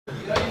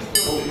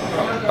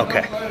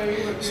Okay,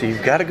 so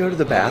you've got to go to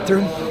the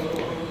bathroom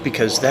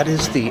because that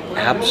is the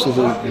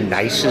absolute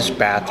nicest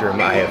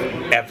bathroom I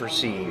have ever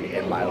seen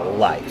in my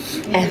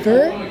life.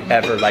 Ever?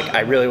 Ever. Like,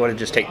 I really want to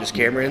just take this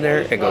camera in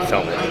there and go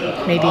film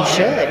it. Maybe you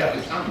should.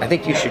 I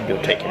think you should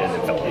go take it in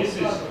and film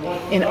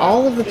it. In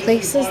all of the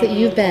places that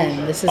you've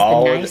been, this is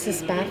the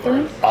nicest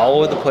bathroom?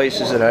 All of the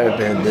places that I've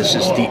been, this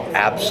is the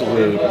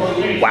absolute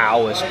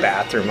wowest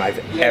bathroom I've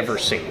ever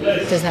seen.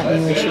 Does that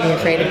mean we should be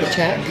afraid of the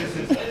check?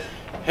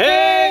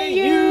 Hey,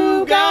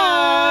 you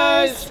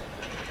guys!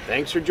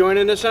 Thanks for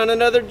joining us on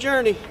another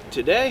journey.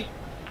 Today,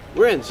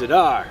 we're in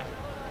Zadar,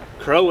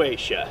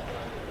 Croatia.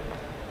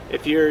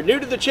 If you're new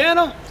to the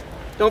channel,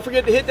 don't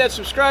forget to hit that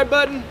subscribe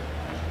button.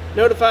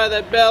 Notify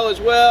that bell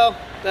as well.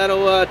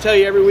 That'll tell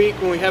you every week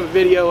when we have a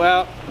video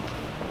out.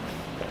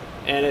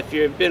 And if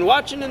you've been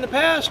watching in the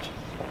past,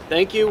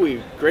 thank you.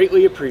 We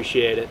greatly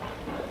appreciate it.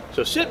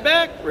 So sit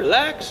back,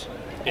 relax,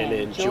 and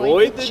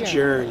enjoy the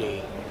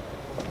journey.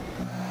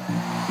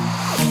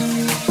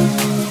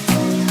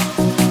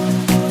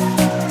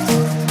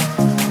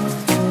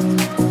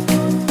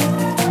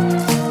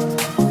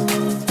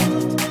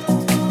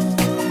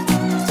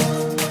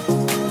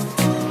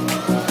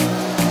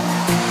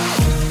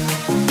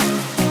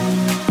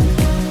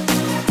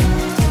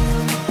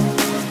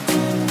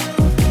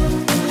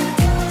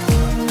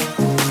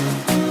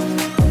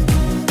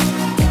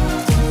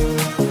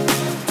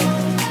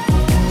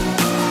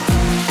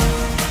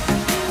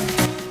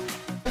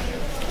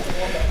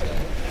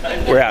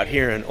 We're out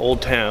here in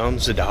Old Town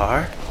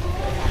Zadar,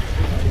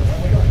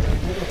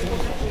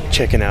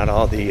 checking out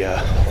all the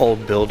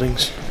old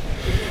buildings.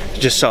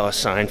 Just saw a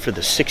sign for the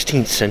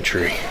 16th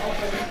century.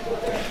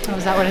 Oh,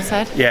 is that what it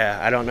said? Yeah,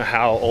 I don't know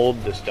how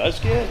old this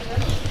does get,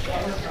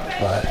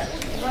 but...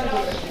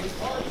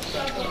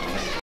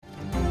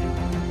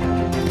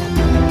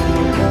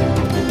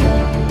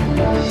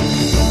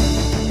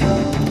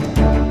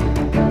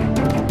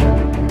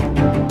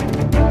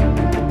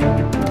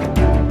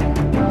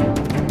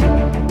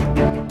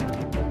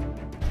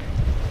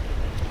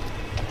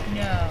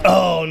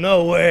 Oh,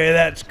 no way,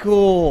 that's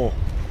cool.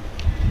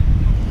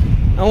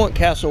 I want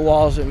castle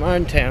walls in my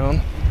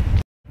town.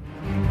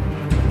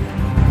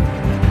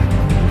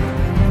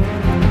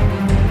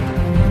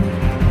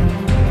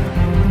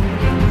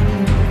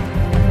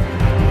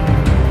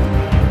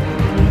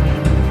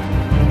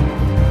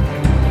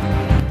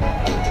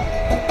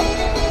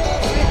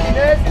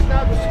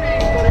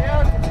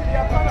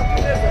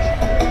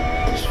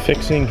 He's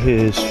fixing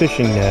his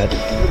fishing net.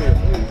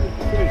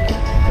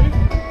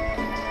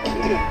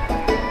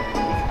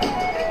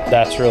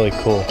 That's really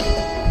cool.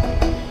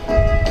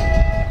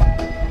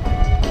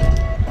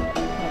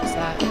 What's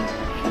that?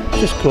 It's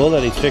just cool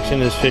that he's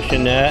fixing his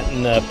fishing net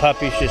and the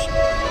puppy's just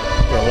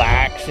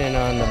relaxing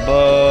on the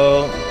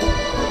boat.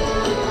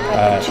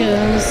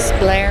 Tunes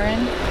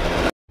blaring.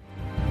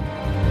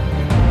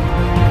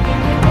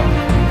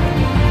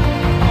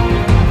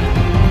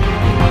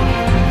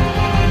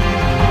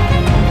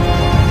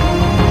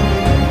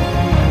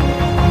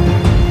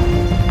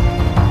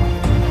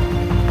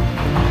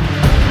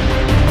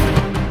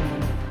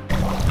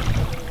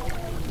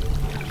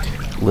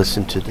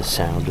 Listen to the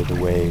sound of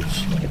the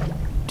waves.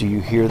 Do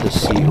you hear the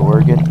sea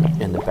organ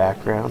in the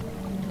background?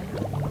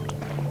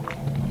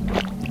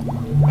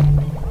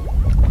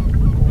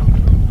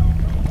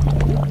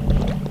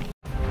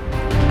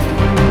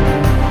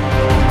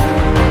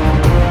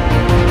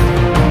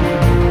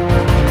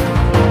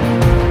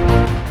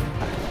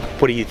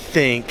 What do you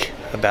think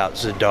about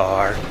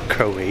Zadar,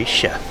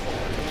 Croatia?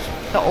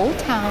 The old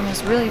town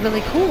is really,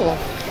 really cool.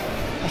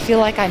 I feel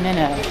like I'm in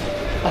a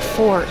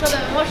fort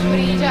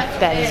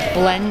that is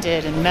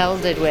blended and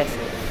melded with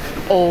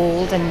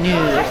old and new,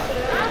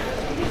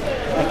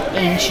 like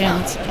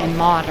ancient and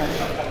modern.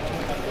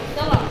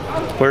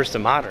 Where's the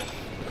modern?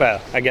 Well,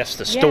 I guess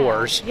the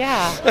stores.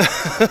 Yeah.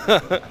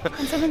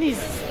 And some of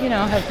these, you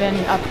know, have been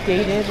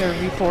updated or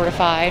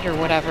refortified or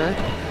whatever.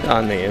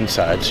 On the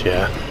insides,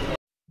 yeah.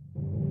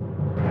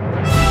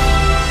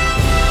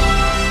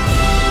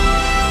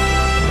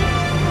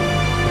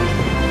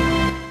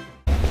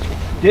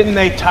 Didn't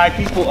they tie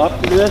people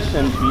up to this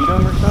and beat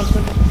them or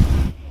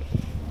something?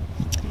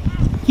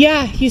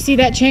 Yeah, you see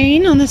that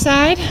chain on the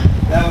side?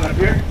 That one up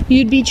here?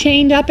 You'd be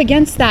chained up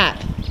against that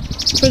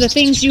for the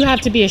things you have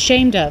to be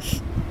ashamed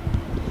of.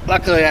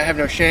 Luckily, I have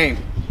no shame.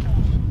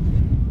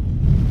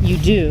 You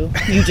do.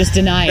 You just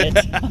deny it.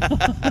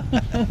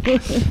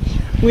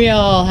 We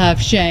all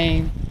have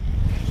shame.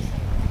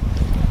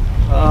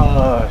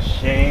 Oh,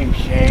 shame,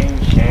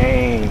 shame,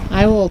 shame.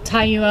 I will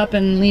tie you up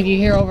and leave you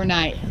here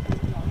overnight.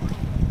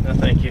 No,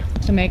 thank you.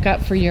 To make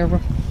up for your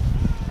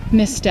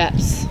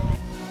missteps.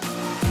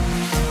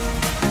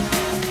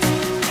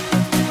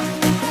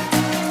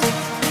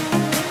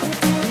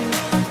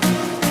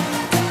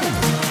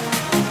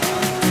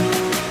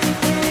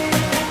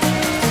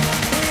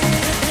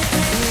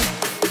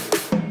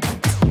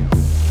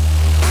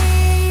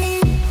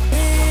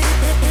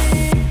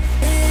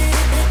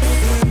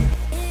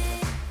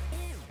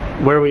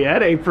 Where are we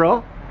at,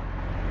 April?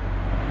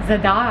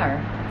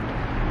 Zadar.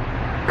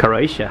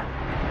 Croatia.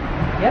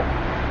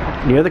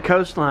 Yep. Near the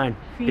coastline.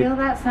 Feel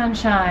that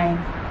sunshine.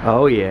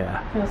 Oh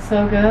yeah. Feels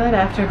so good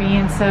after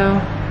being so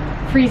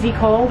freezy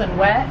cold and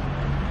wet.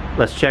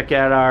 Let's check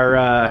out our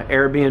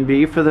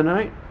Airbnb for the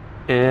night.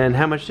 And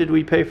how much did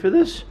we pay for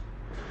this?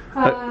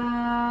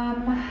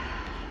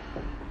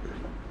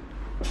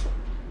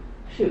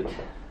 Shoot.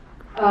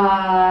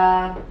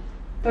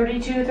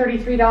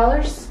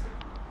 $33.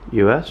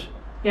 US?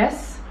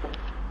 Yes.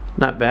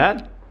 Not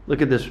bad.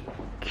 Look at this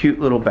cute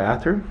little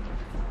bathroom.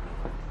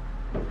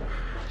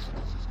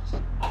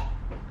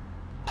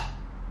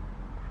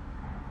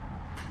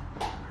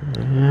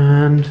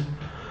 And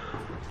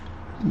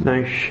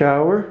nice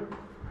shower.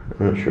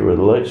 I'm not sure where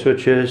the light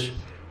switch is,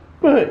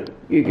 but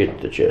you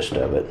get the gist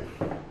of it.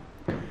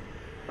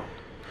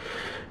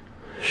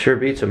 Sure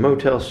beats a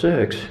Motel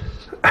 6.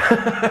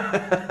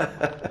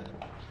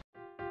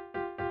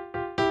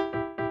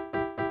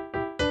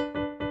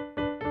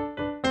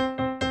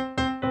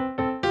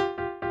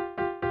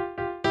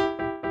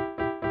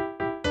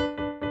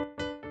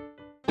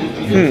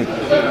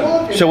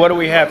 So what do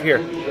we have here?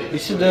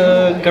 This is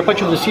the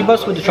carpaccio of the sea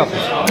bass with the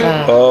truffles.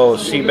 Oh,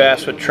 sea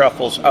bass with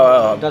truffles.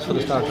 That's for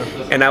the starter.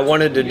 And I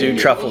wanted to do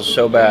truffles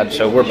so bad,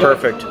 so we're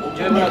perfect.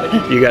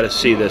 You got to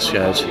see this,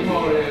 guys.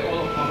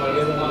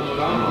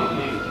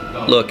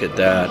 Look at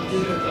that.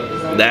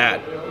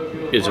 That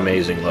is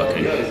amazing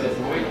looking.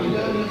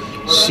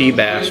 Sea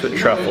bass with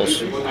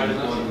truffles.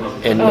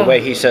 And the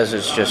way he says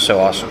it's just so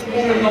awesome.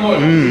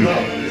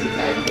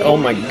 Oh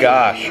my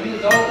gosh.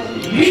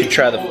 You should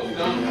try the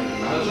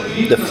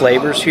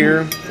flavors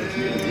here.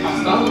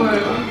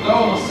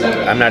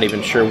 I'm not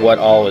even sure what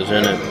all is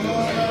in it.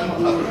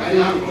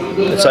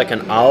 It's like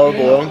an olive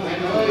oil.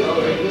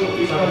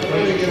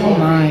 Oh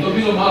my.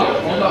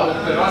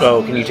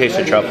 Oh, can you taste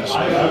the truffles?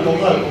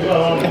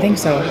 I think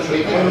so.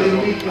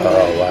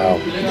 Oh, wow.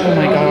 Oh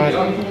my god.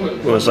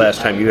 When was the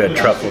last time you had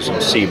truffles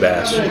and sea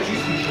bass?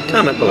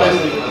 Comment below.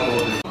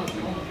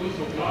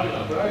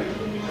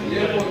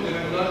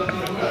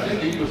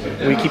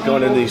 We keep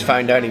going into these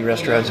fine dining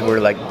restaurants and we're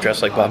like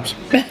dressed like bums.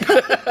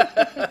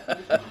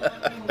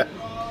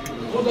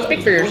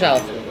 Speak for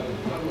yourself.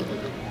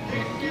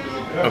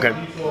 Okay.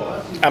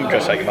 I'm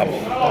dressed like a bum.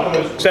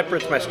 Except for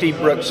it's my Steve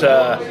Brooks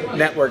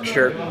network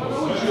shirt.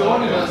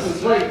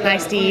 Hi,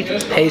 Steve.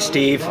 Hey,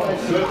 Steve.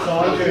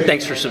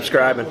 Thanks for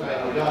subscribing.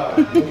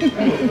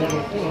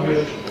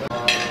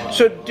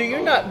 So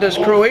does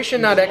Croatia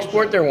not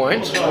export their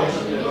wines?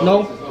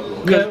 No.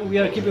 We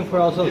are keeping for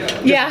ourselves.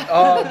 Yeah.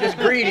 Oh, just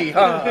greedy,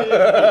 huh?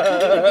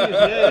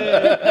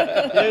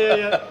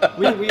 Yeah.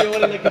 We only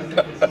like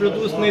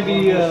produce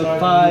maybe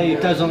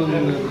 5,000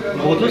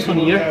 bottles on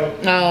a year.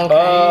 Oh, okay.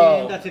 Oh.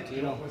 And that's it,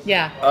 you know.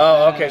 Yeah.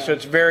 Oh, okay, so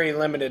it's very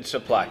limited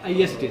supply.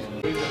 Yes, it is.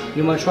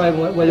 You might try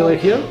while you're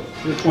here.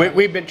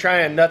 We've been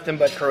trying nothing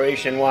but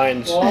Croatian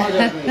wines.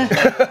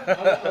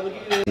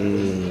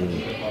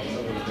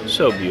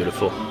 So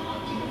beautiful.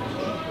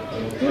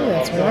 Ooh,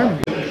 that's warm.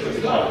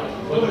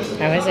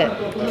 How is it?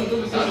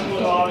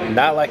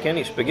 Not like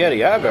any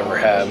spaghetti I've ever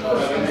had.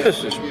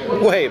 This is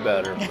way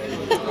better.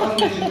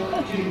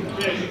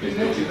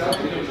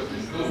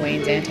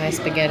 Wayne's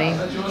anti-spaghetti.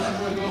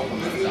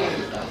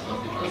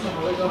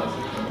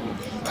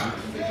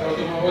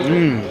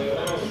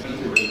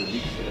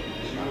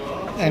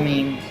 I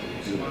mean,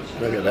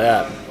 Look at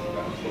that.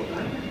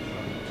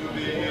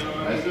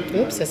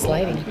 oops, it's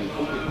lighting.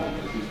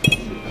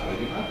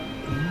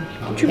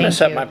 Did you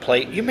mess up my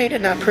plate? You made it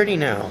not pretty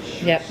now.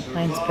 Yep,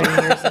 mine's pretty.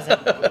 Yours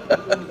isn't.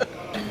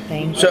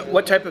 Thank you. So,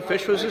 what type of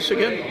fish was this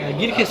again?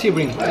 Girke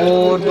Sebring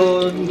or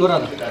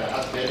Dorada.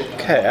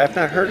 Okay, I've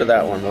not heard of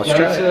that one. Let's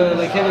try It's it.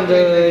 like having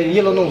the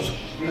yellow nose.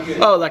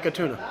 Oh, like a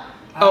tuna.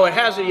 Oh, it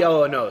has a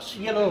yellow nose.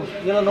 Yellow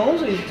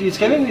nose is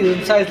having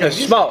the size like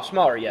this.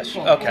 Smaller, yes.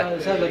 Okay.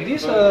 Size like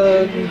this.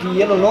 The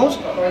yellow nose,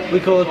 we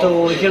call it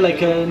over here like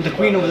the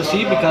queen of the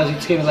sea because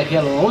it's having like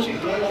yellow nose.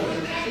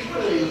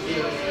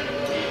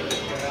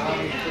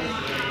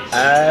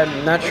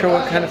 I'm not sure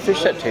what kind of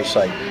fish that tastes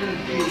like.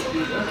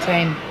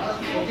 Same.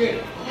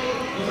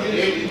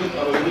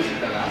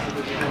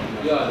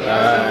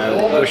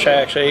 I wish I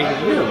actually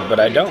knew, but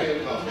I don't.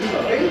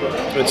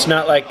 It's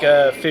not like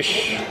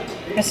fish.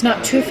 It's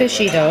not too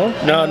fishy though.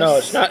 No,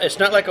 it's not. It's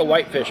not like a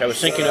whitefish. I was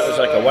thinking it was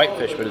like a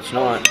whitefish, but it's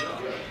not.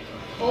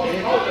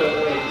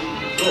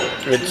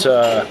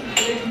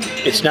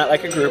 It's not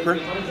like a grouper.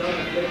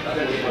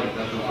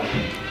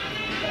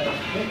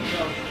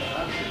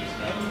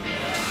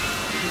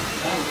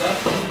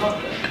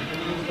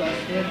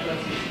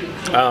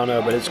 I don't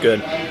know, but it's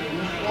good.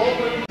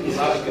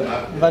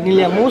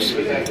 Vanilla mousse.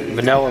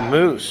 Vanilla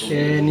mousse.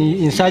 And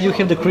inside you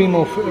have the cream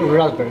of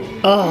raspberry.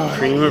 Oh,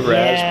 Cream of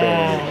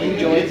raspberry.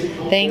 Enjoy.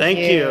 Thank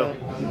you.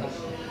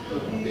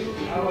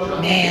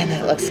 Man,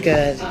 that looks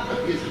good.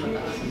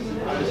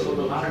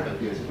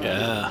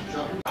 Yeah.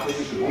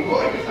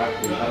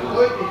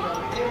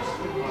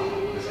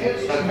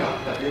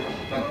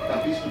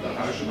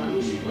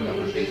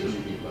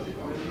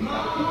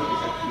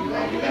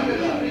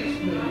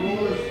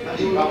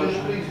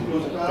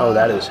 Oh,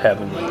 that is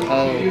heavenly.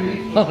 Oh,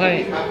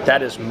 okay.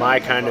 That is my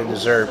kind of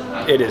dessert.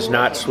 It is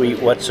not sweet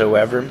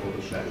whatsoever.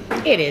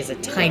 It is a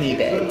tiny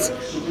bit.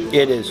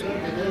 It is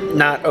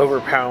not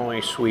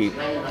overpoweringly sweet.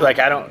 Like,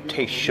 I don't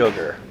taste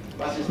sugar.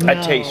 No. I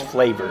taste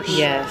flavors.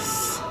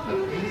 Yes.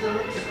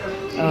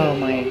 Oh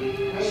my.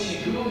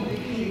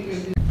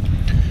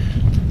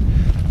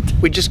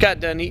 We just got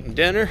done eating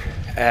dinner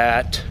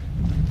at,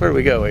 where did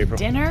we go, April?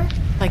 Dinner?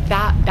 Like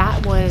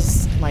that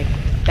was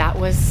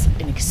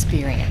an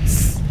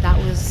experience. That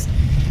was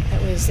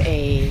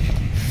a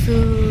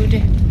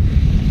food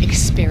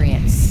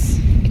experience.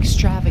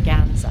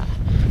 Extravaganza.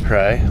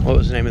 Right. What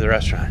was the name of the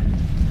restaurant?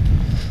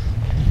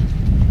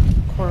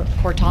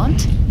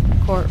 Kornat?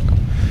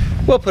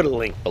 We'll put a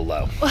link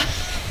below.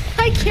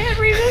 I can't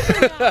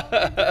remember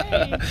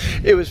now.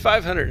 It was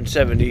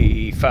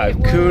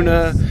 575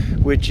 kuna,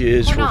 which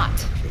is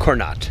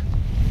Kornat.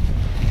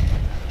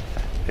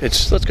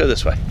 Let's go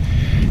this way.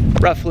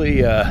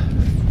 Roughly,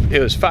 it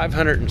was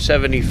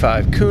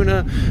 575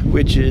 kuna,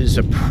 which is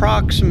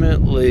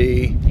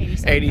approximately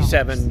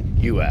 87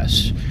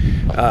 US.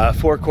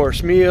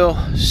 4-course meal,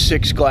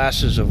 6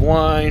 glasses of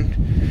wine.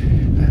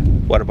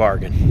 What a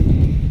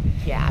bargain.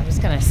 Yeah, I was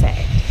gonna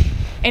say,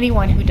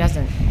 anyone who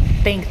doesn't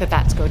think that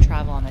that's go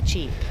travel on the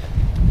cheap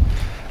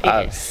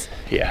is.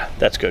 Yeah,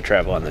 that's go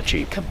travel on the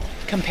cheap.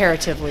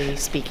 Comparatively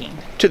speaking.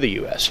 To the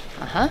US.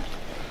 Uh-huh.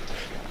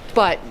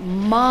 But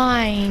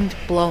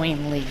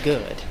mind-blowingly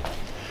good.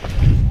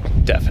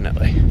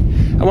 Definitely.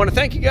 I want to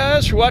thank you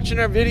guys for watching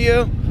our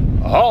video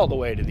all the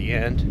way to the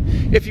end.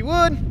 If you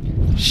would,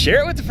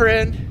 share it with a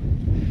friend,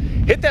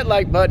 hit that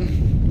like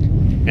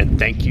button, and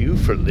thank you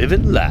for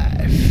living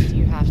life. Do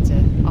you have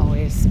to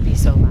always be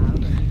so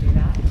loud?